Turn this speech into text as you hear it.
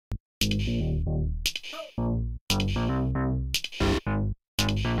The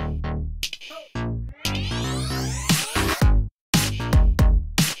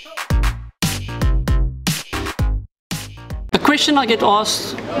question I get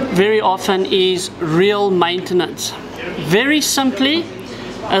asked very often is reel maintenance. Very simply,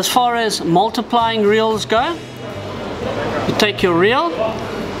 as far as multiplying reels go, you take your reel,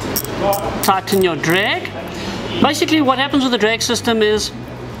 tighten your drag. Basically what happens with the drag system is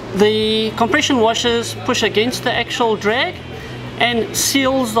the compression washers push against the actual drag and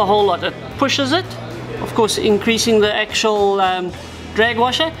seals the whole lot. It pushes it, of course increasing the actual drag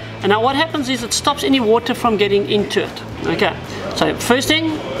washer, and now what happens is it stops any water from getting into it. Okay, so first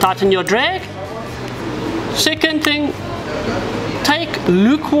thing, tighten your drag. Second thing, take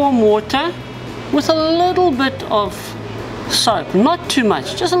lukewarm water with a little bit of soap, not too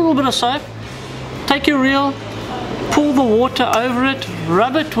much, just a little bit of soap. Take your reel, pour the water over it,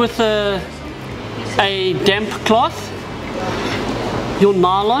 rub it with a damp cloth. Your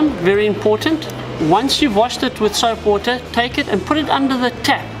nylon, very important. Once you've washed it with soap water, take it and put it under the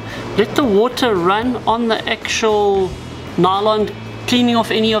tap. Let the water run on the actual nylon, cleaning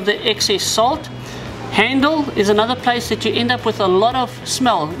off any of the excess salt. Handle is another place that you end up with a lot of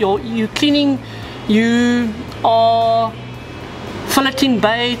smell. You are filleting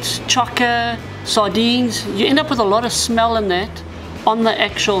baits, chocker, sardines. You end up with a lot of smell in that on the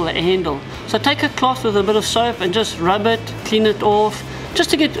actual handle. So take a cloth with a bit of soap and just rub it, clean it off, just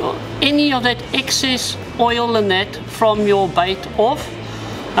to get any of that excess oil in that from your bait off.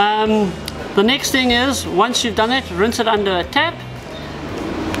 The next thing is, once you've done that, rinse it under a tap.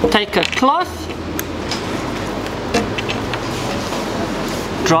 Take a cloth,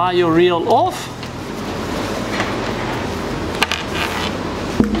 dry your reel off,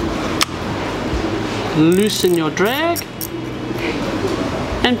 loosen your drag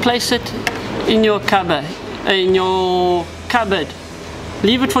and place it in your cupboard.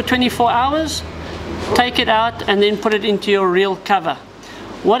 Leave it for 24 hours, take it out and then put it into your reel cover.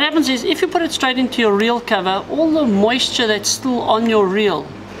 What happens is, if you put it straight into your reel cover, all the moisture that's still on your reel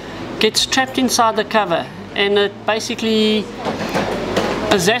gets trapped inside the cover, and it basically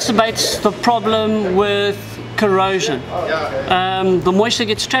exacerbates the problem with corrosion. The moisture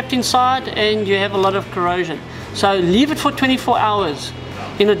gets trapped inside and you have a lot of corrosion. So leave it for 24 hours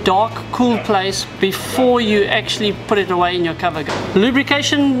in a dark, cool place before you actually put it away in your cover.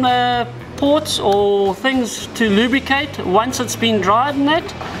 Lubrication ports or things to lubricate once it's been dried and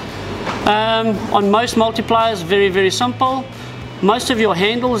that. On most multipliers, very simple. Most of your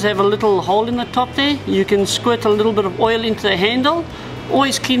handles have a little hole in the top there. You can squirt a little bit of oil into the handle.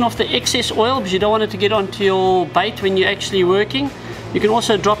 Always clean off the excess oil because you don't want it to get onto your bait when you're actually working. You can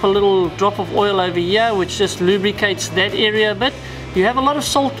also drop a little drop of oil over here, which just lubricates that area a bit. You have a lot of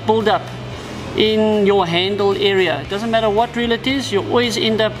salt buildup in your handle area. It doesn't matter what reel it is, you always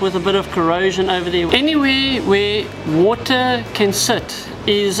end up with a bit of corrosion over there. Anywhere where water can sit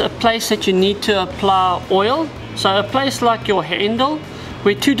is a place that you need to apply oil. So a place like your handle,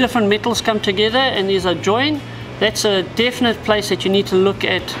 where two different metals come together and there's a join, that's a definite place that you need to look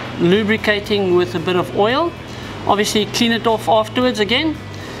at lubricating with a bit of oil. Obviously clean it off afterwards again.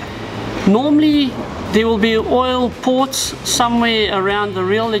 Normally there will be oil ports somewhere around the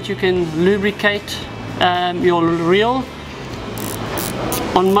reel that you can lubricate your reel.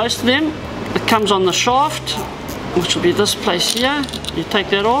 On most of them it comes on the shaft, which will be this place here. You take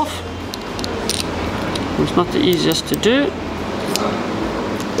that off. It's not the easiest to do.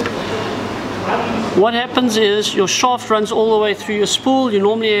 What happens is your shaft runs all the way through your spool. You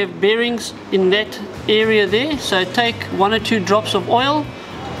normally have bearings in that area there, so take 1 or 2 drops of oil,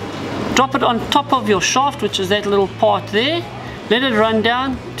 drop it on top of your shaft, which is that little part there, let it run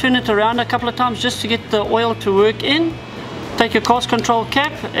down, turn it around a couple of times just to get the oil to work in. Take your cast control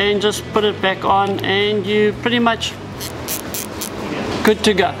cap and just put it back on and you're pretty much good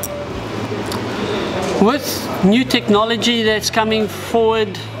to go. With new technology that's coming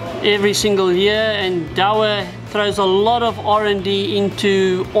forward every single year, and Dower throws a lot of R&D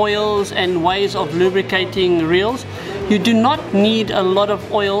into oils and ways of lubricating reels, you do not need a lot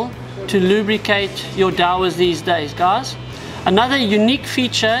of oil to lubricate your Dowers these days, guys. Another unique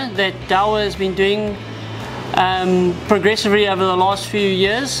feature that Dower has been doing progressively over the last few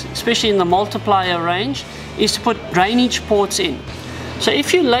years, especially in the Multiplier range, is to put drainage ports in. So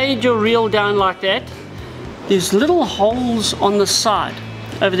if you laid your reel down like that, there's little holes on the side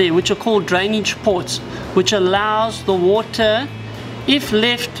over there which are called drainage ports, which allows the water, if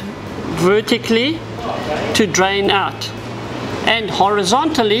left vertically, to drain out, and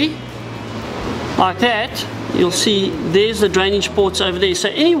horizontally like that you'll see there's the drainage ports over there. So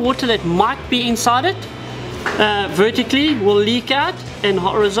any water that might be inside it, vertically will leak out and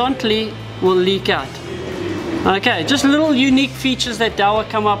horizontally will leak out. Okay, just little unique features that Dowa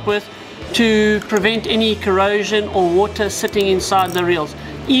come up with to prevent any corrosion or water sitting inside the reels.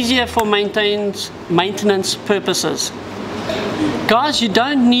 Easier for maintenance purposes. Guys, you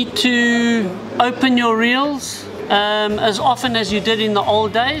don't need to open your reels as often as you did in the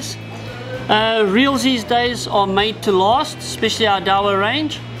old days. Reels these days are made to last, especially our Dowa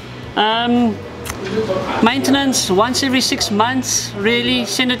range. Maintenance once every 6 months, really.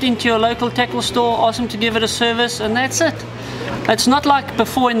 Send it into your local tackle store, ask them to give it a service, and that's it. It's not like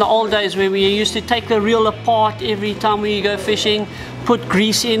before in the old days where we used to take the reel apart every time we go fishing, put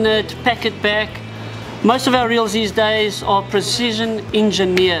grease in it, pack it back. Most of our reels these days are precision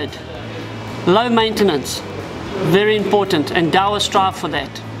engineered. Low maintenance, very important, and Dowa strive for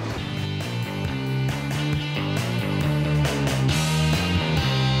that.